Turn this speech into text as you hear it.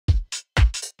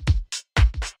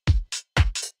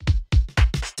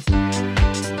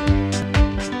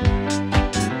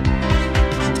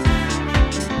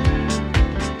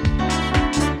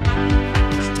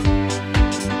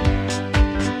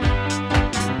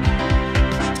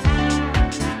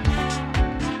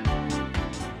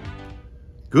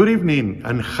Good evening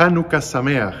and Hanukkah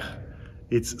Sameach.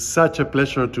 It's such a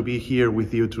pleasure to be here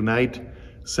with you tonight,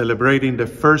 celebrating the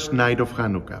first night of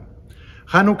Hanukkah.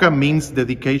 Hanukkah means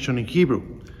dedication in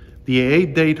Hebrew. The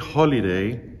 8-day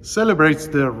holiday celebrates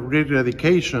the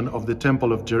rededication of the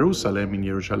Temple of Jerusalem in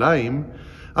Jerusalem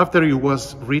after it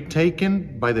was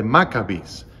retaken by the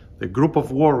Maccabees, the group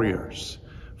of warriors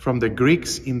from the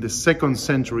Greeks in the 2nd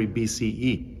century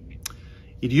BCE.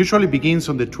 It usually begins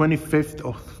on the 25th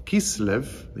of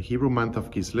Kislev, the Hebrew month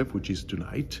of Kislev, which is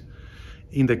tonight,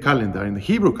 in the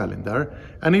Hebrew calendar,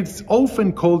 and it's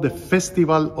often called the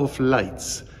Festival of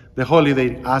Lights. The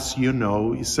holiday, as you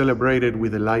know, is celebrated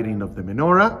with the lighting of the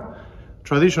menorah,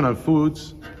 traditional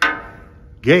foods,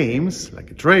 games like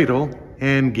a dreidel,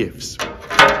 and gifts.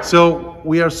 So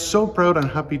we are so proud and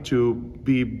happy to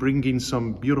be bringing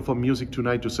some beautiful music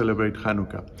tonight to celebrate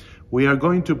Hanukkah. We are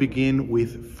going to begin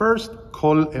with first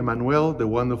Call Emanuel, the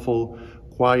wonderful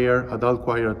choir, adult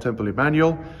choir at Temple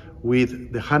Emanuel,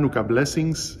 with the Hanukkah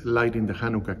blessings, lighting the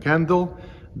Hanukkah candle.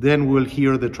 Then we'll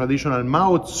hear the traditional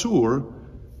Mao Zur.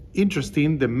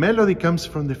 Interesting, the melody comes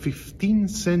from the 15th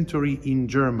century in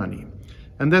Germany.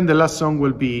 And then the last song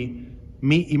will be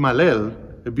Mi Imalel,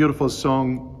 a beautiful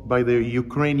song by the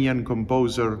Ukrainian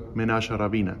composer Menashe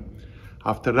Rabina.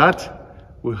 After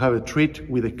that, we'll have a treat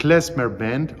with the klezmer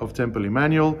band of Temple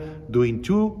Emanuel doing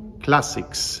two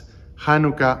classics,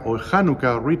 Hanukkah or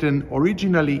Hanukkah, written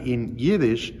originally in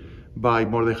Yiddish by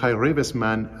Mordechai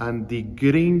Rebesman and the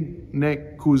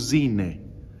Grine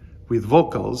Cousine, with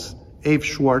vocals, Abe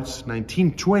Schwartz,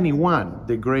 1921,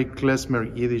 the great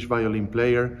klezmer Yiddish violin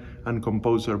player and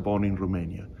composer born in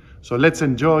Romania. So let's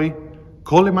enjoy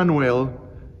Call Emanuel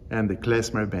and the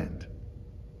klezmer band.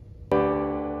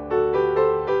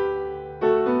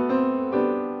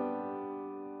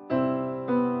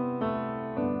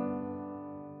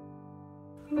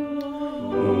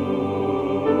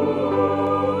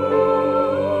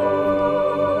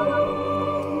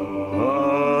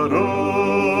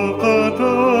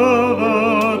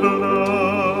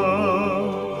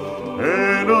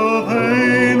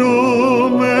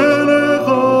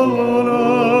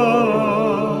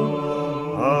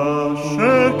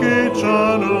 Shake it.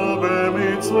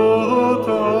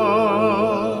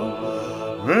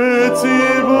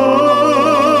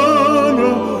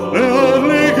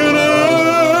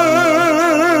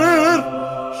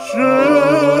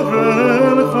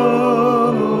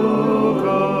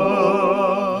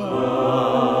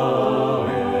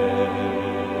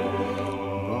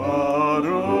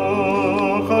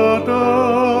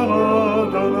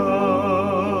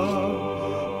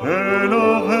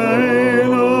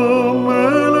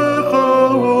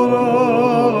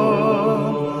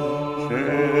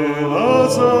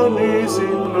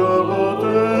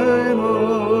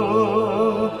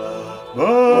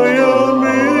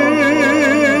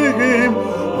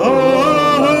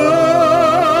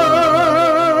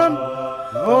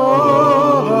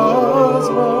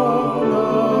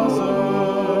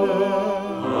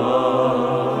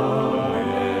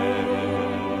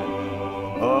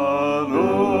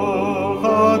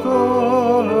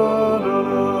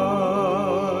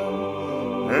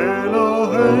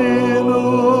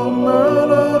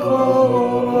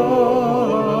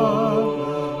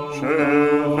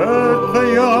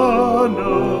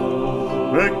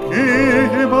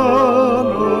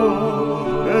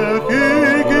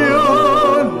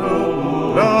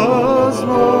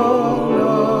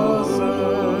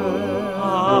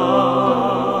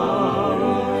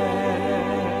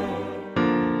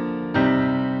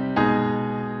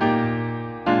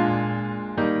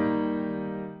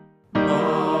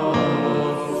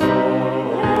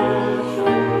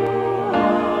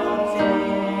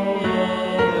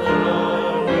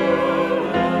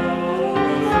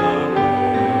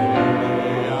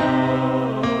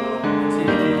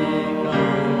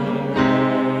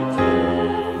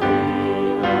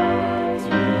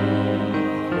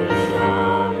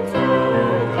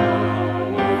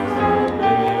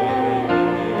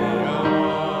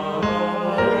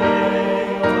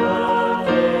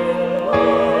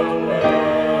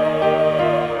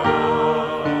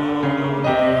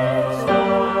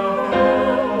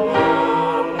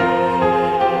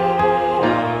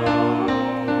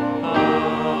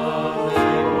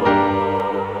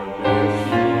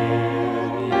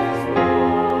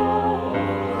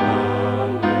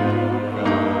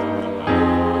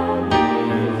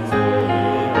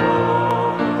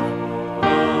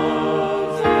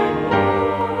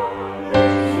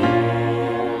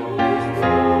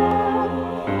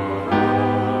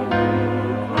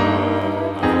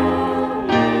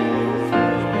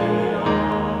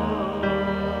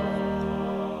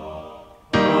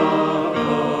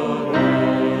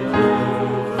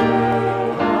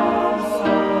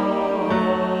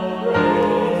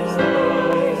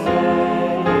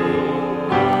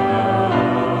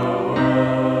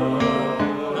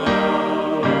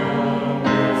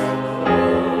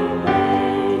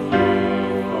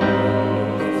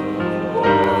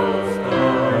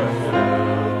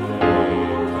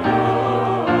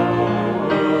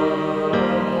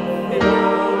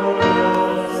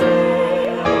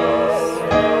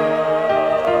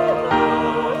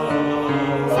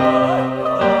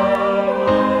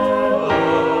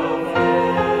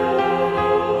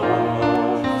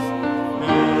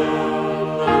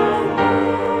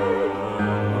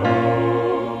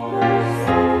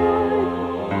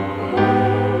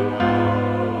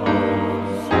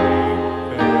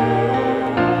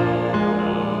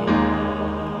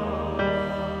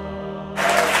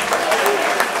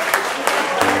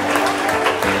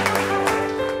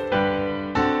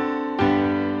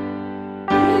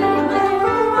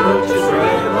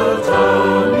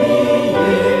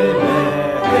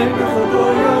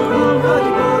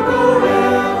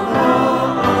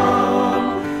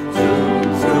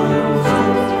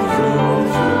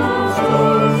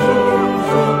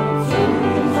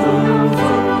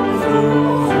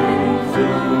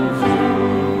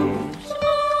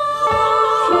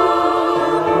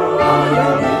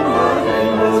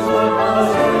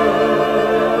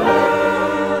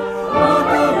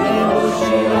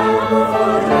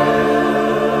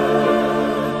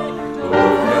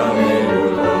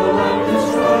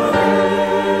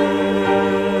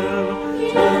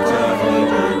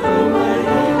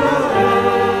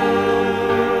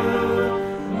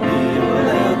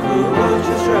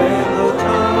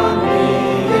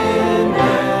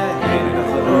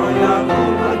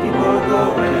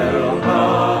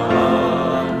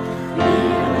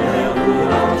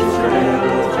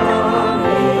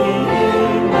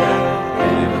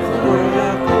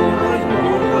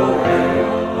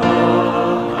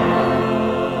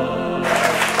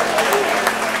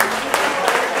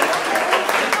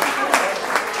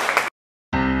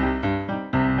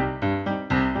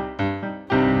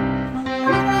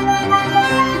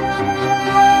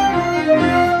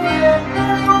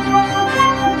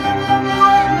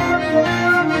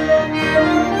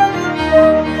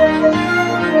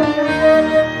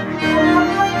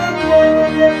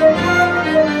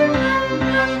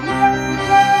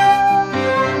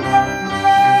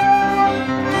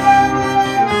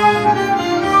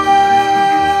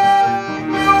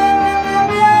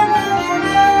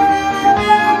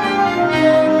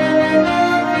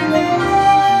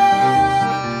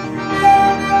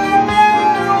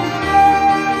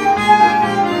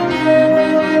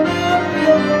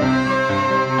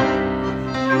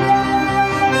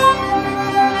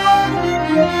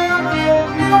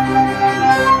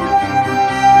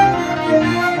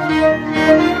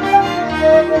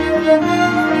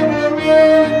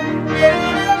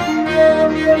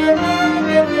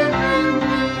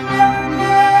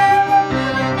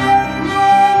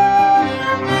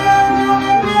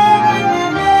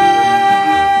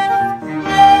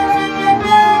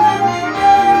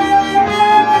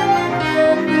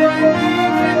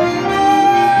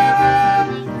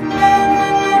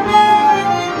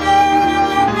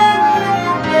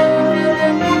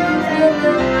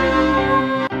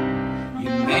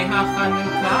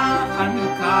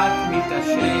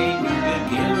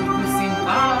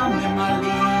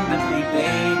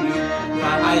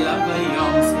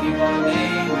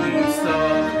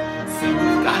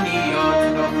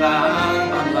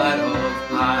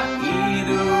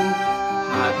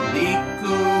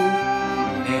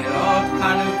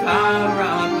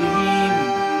 הרבים,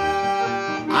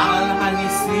 על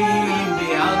הניסים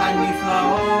ועל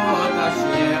הנפלאות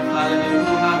אשר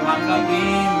חללו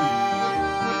המכבים,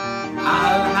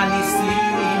 על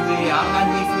הניסים ועל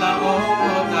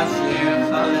הנפלאות אשר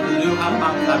חללו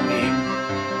המכבים.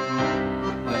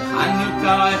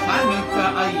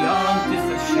 Hanukkah, ayom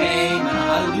tifashena,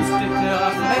 al lustige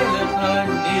afreilige,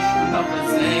 nicht noch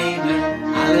versehne,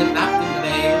 alle Nachten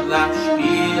Leilach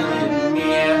spielen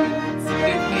mir, sie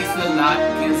genieße Lack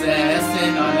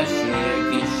gesessen und es schier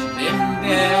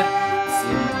Geschwinde,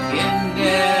 sind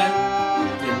Kinder,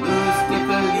 die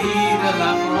lustige Lieder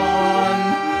lachon,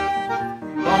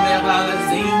 wo wir alle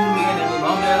singen,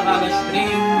 wo wir alle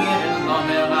springen, wo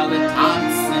wir alle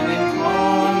tanzen im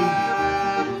Kron.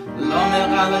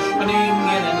 Lomer alle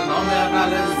springen, lomer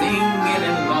alle singen,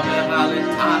 lomer alle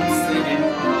tanzen im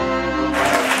Chor.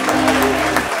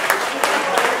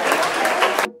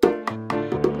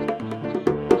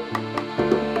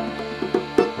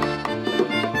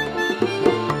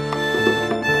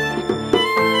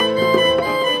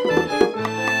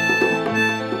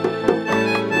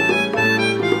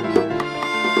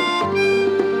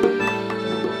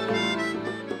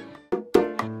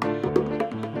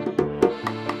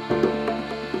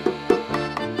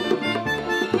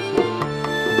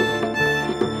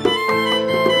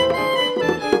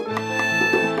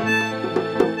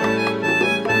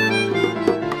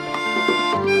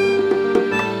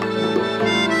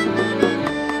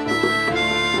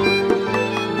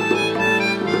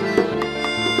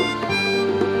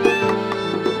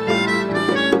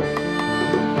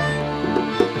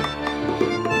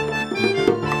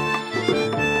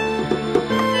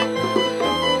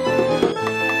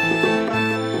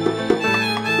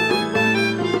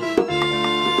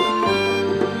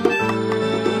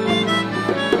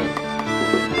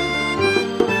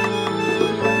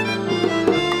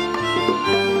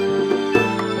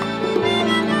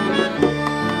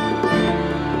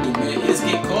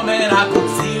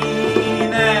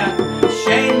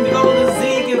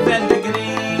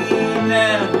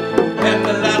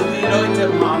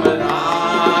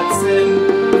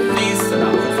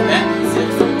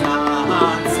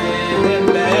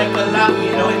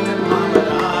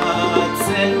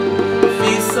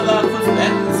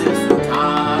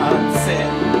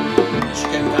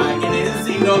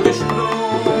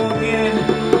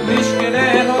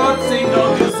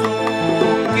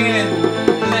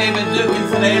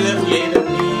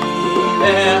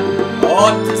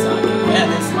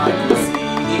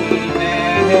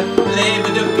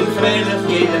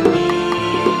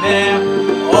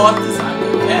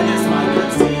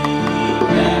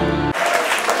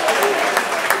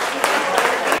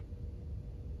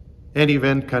 Any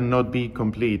event cannot be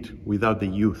complete without the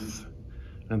youth.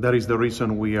 And that is the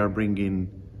reason we are bringing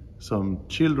some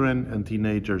children and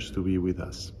teenagers to be with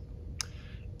us.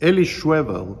 Eli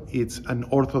Schwebel is an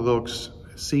Orthodox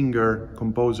singer,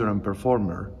 composer, and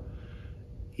performer.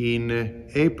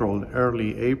 In April,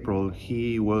 early April,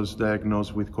 he was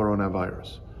diagnosed with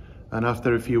coronavirus. And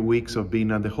after a few weeks of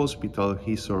being at the hospital,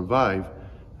 he survived,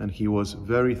 and he was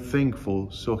very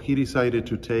thankful. So he decided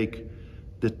to take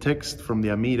the text from the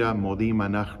Amida, Modim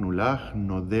Anachnu Lach,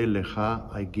 Nodeh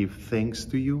Lecha, I give thanks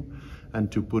to you,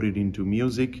 and to put it into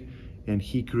music. And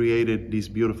he created this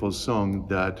beautiful song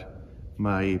that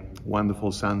my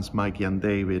wonderful sons, Mikey and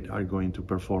David, are going to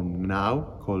perform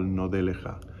now, called Nodeh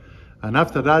Lecha. And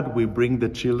after that, we bring the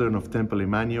children of Temple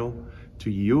Emanuel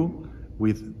to you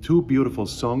with two beautiful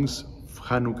songs,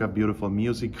 Hanukkah beautiful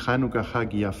music, Hanukkah Hag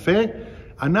Yafeh,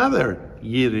 another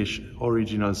Yiddish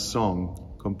original song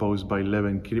composed by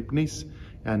Levin Kripnis,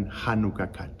 and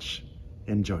Hanukkah Kach.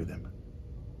 Enjoy them.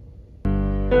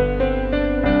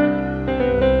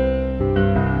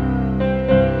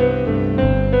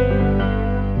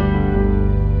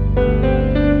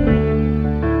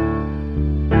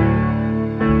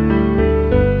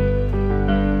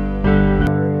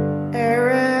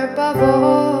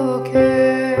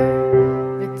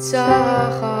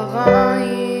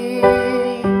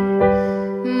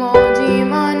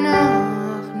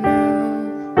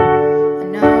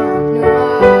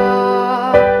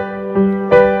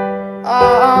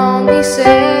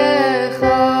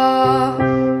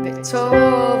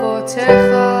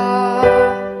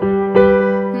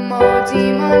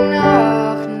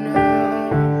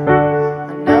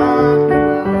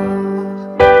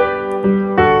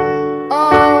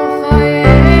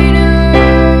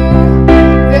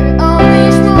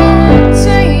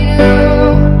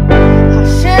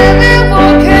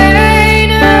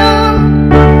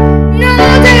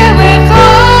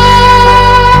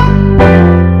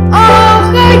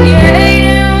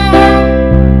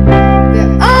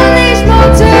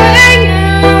 Mountain.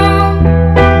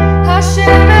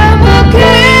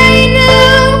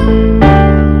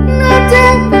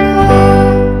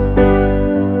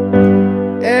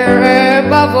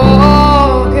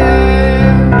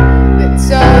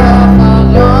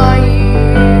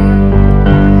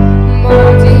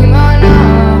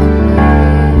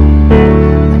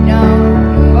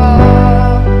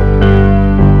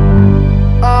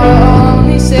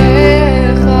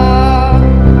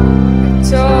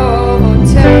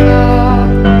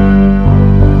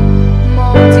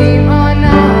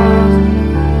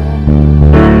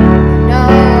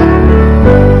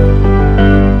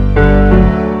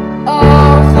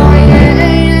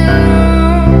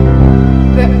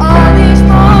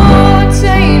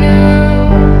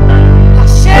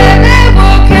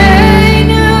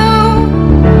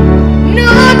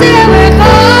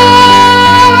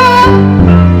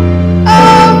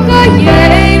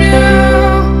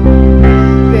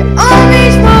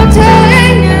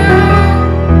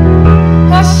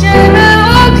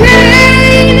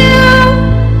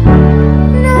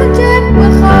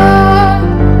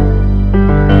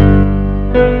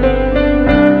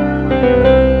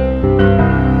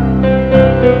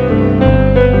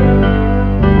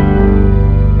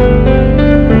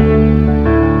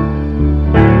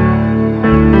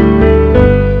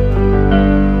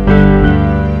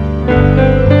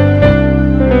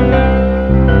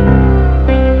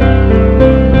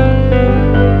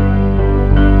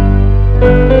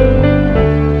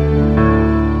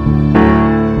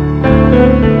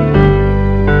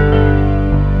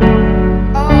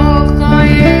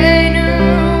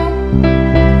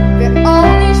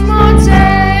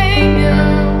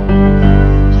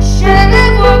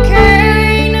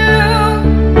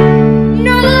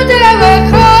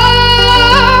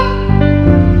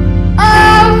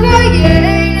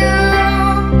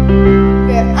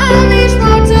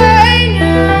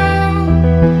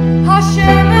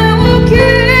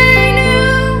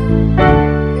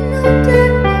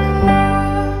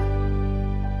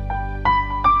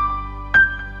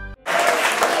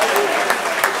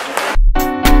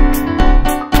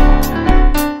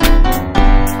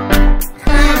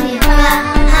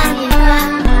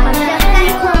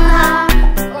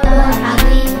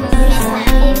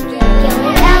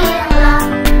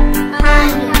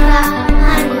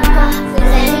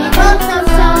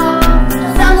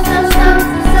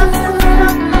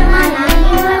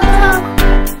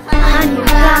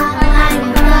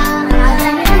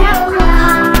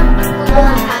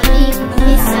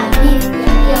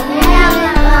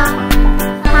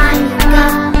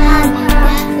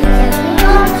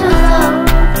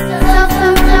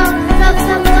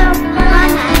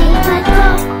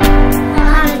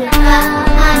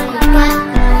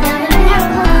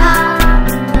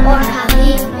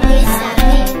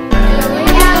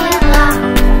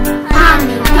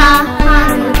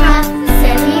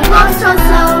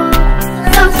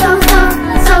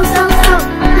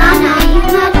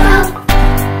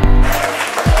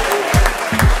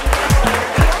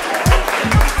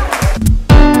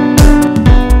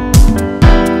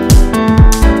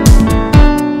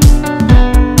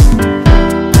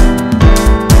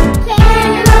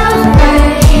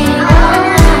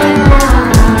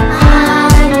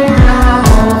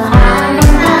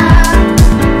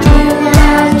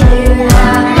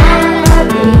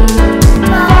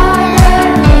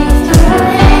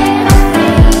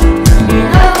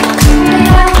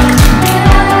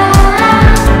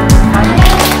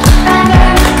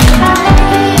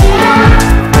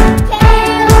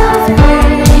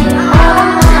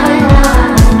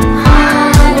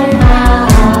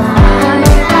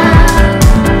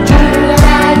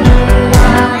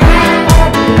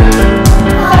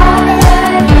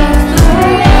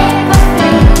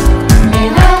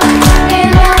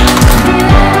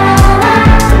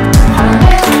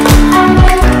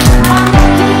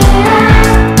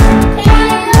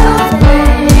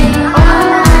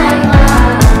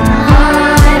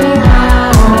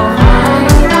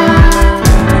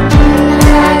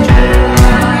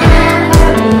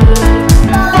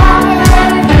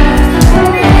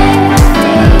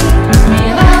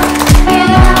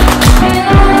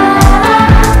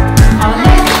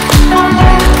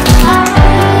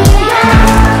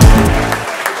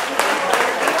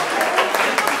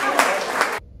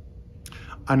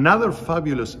 Another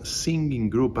fabulous singing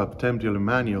group at Temple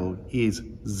Emanuel is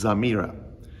Zamira.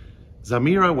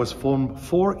 Zamira was formed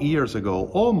 4 years ago,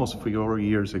 almost 4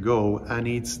 years ago, and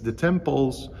it's the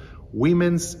temple's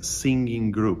women's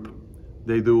singing group.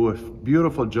 They do a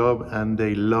beautiful job and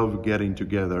they love getting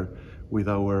together with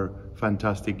our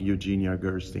fantastic Eugenia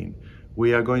Gerstein.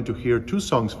 We are going to hear 2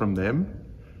 songs from them,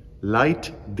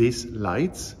 Light These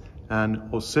Lights and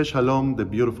Oseh Shalom, the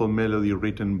beautiful melody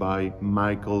written by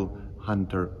Michael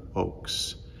Hunter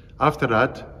Oakes. After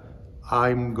that,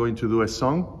 I'm going to do a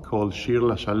song called Shir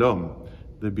LaShalom,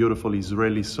 the beautiful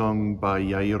Israeli song by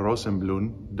Yair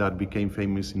Rosenblum that became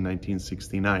famous in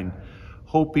 1969,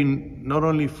 hoping not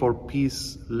only for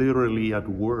peace literally at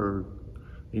war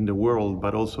in the world,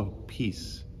 but also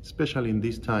peace, especially in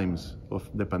these times of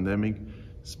the pandemic,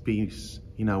 peace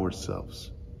in ourselves,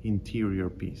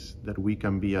 interior peace, that we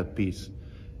can be at peace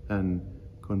and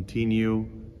continue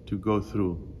to go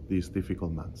through these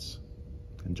difficult months.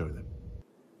 Enjoy them.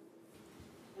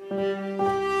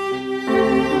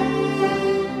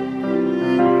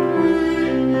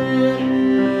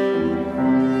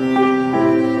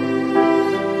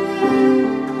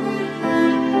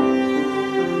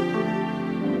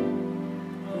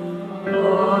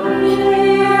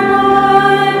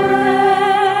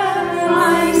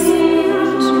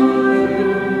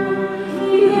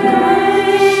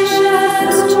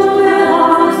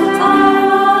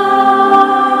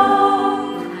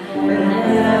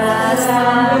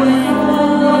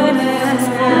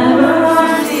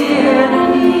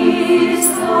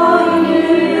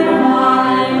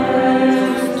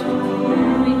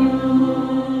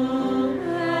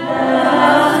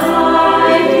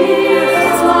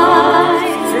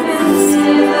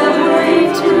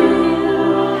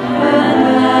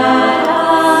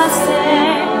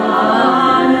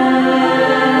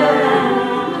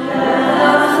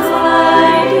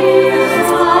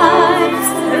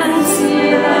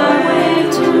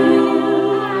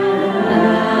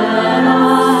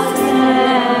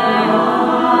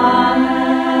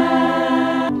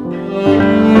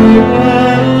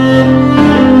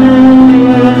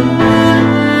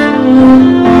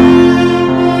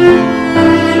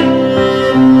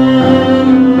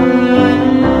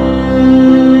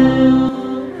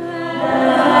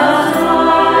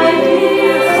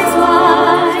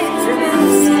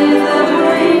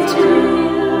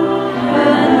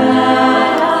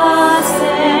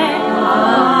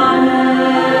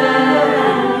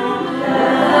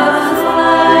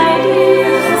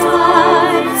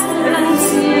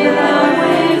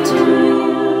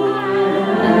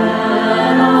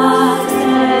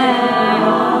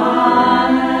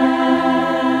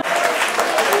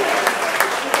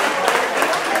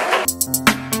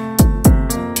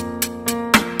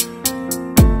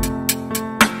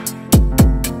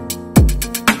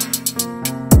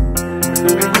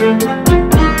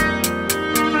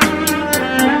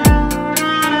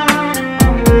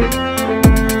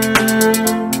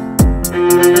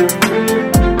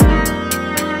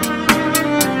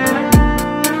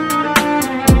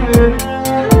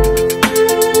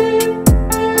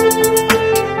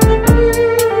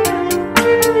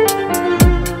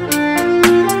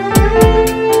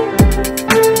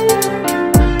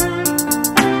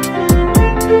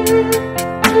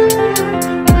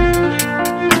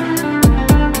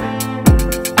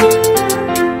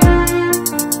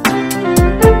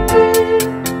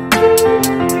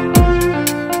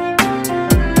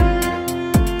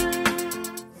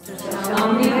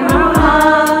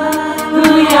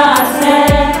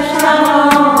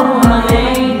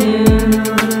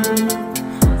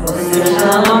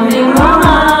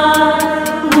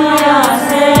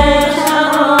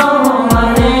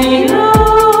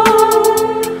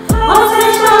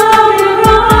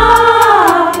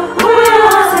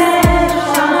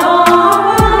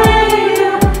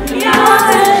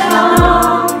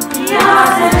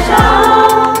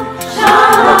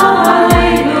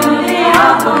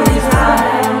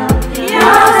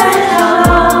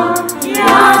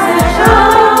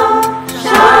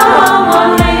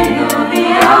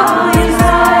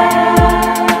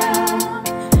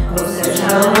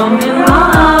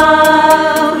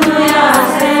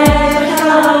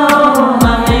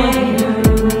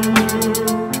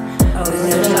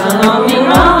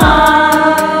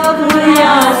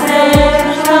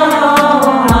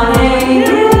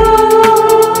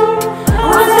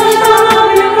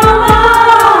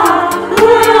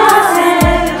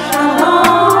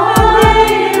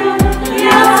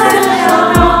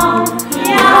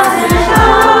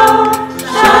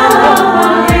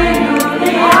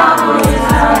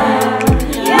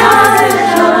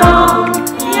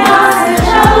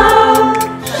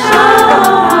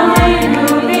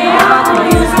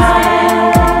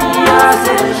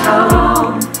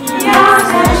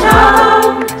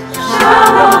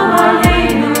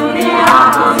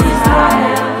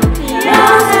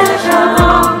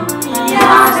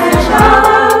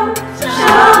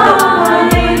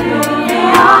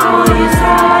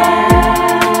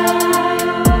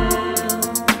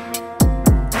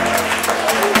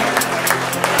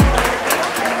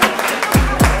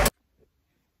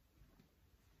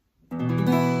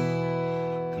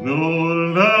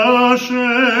 תנו לשמש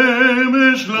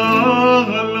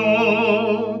לעלות,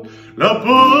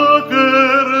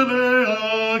 לבוקר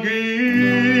להגיר,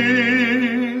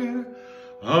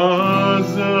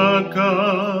 הזעקה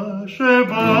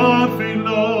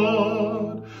שבתפילות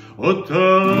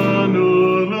אותנו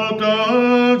לא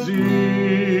תחזיר.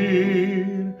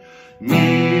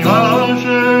 מי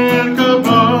אשר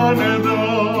קבע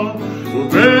נדו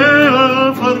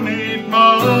ובעפר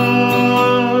נטמע,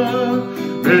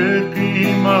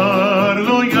 בפי מר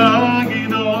לא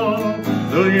יגידו,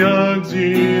 לא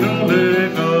יחזיר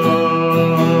אליך.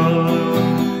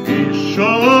 איש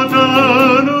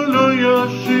אותנו לא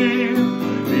ישיב,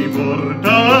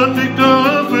 דיבורתת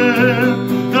תתאבד,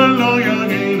 לא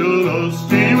יגידו לא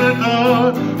סתים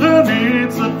אחד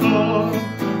הניצחון,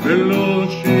 ולא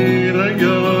שיר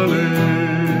הילד.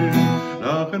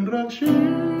 לכן רק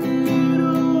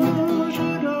שירו,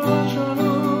 שירה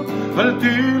שלום, אל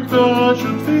תלחש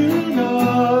תפילה.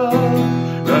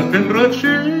 לכן רק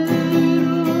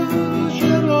שירו,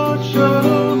 שירה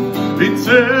שלום,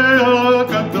 ביצע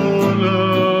גדולה.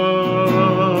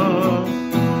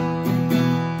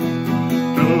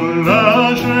 תנו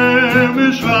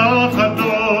לשמש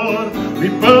לחדור,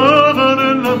 מפחד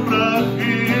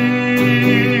לפרחים,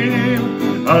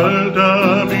 אל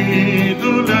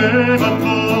תביטו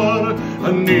לאחור,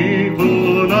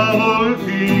 הניחו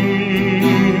להולכים.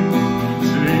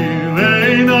 סביב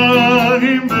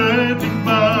עיניים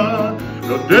ותקווה,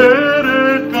 לא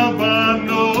דרך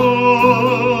כוונות,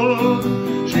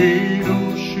 שירו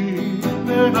שיר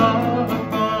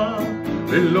לאהבה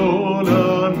ולא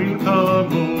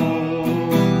למלחמות.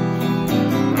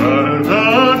 אל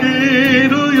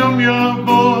תגידו יום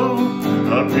יבוא,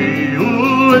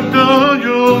 הביאו את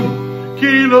היום,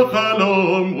 כי לא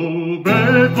חלום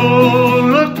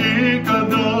ובכל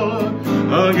הכיכדות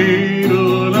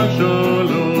הגידו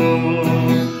לשלום.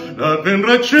 לכן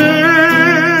רק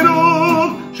שירו,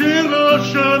 שיר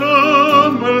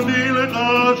לשלום, אל לך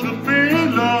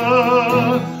שתפילה.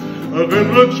 לכן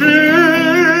רק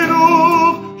שירו,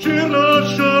 שיר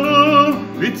לשלום,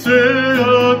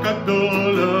 ביצע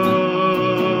גדולה.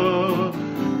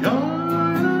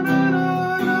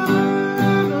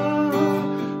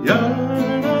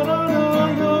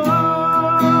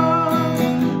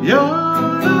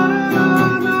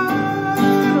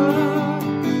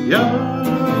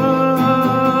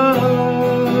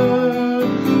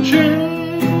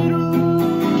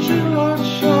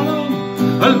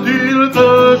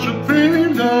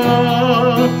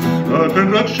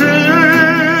 רק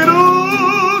שירו,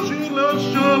 שיר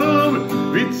לשלום,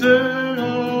 ביצע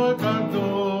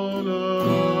גדולה.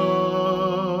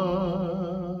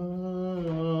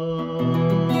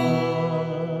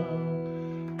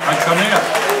 חג שמח.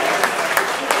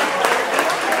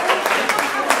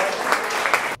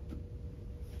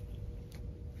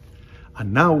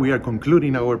 And now we are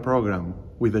concluding our program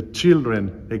with the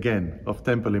children again of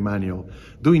Temple Emanuel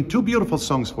doing two beautiful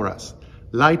songs for us.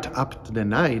 Light Up the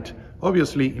Night,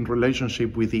 obviously in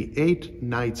relationship with the 8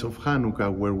 nights of Hanukkah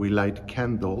where we light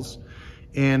candles,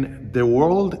 and The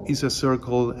World is a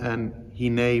Circle and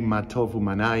Hinei Matov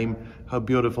Umanaim, how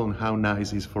beautiful and how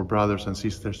nice it is for brothers and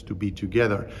sisters to be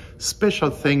together. Special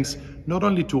thanks not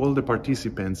only to all the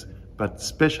participants, but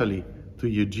especially to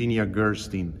Eugenia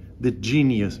Gerstein, the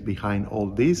genius behind all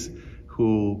this,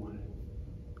 who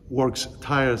works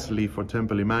tirelessly for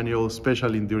Temple Emanuel,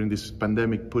 especially during this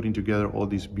pandemic, putting together all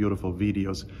these beautiful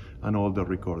videos and all the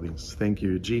recordings. Thank you,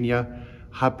 Eugenia.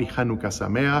 Happy Hanukkah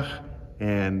Sameach,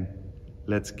 and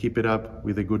let's keep it up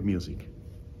with the good music.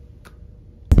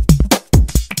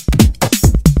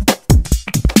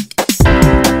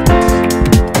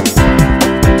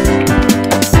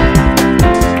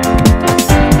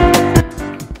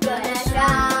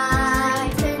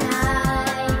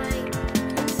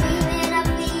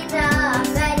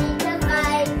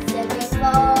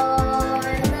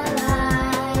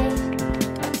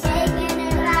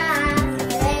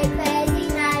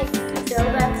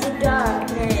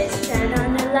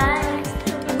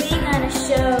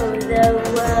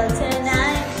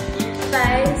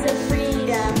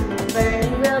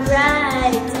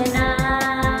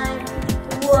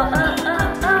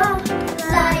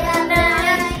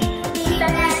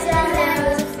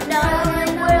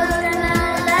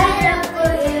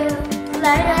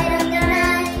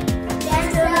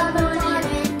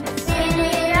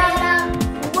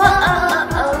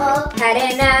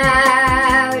 Heading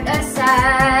out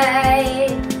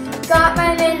aside, got my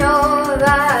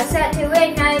menorah set to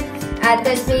ignite at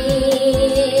the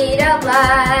speed of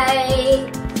light,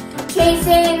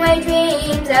 chasing my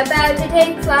dreams about to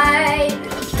take flight.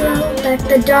 Don't let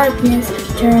the darkness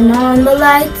turn on the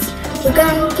lights. We're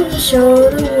going to show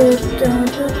the world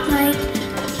of night.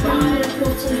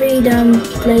 Freedom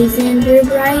blazing real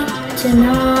bright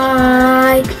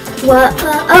tonight. Whoa,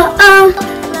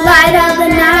 light of the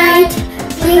night.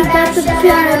 Bring back the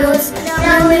paddles.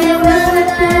 Now we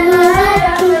will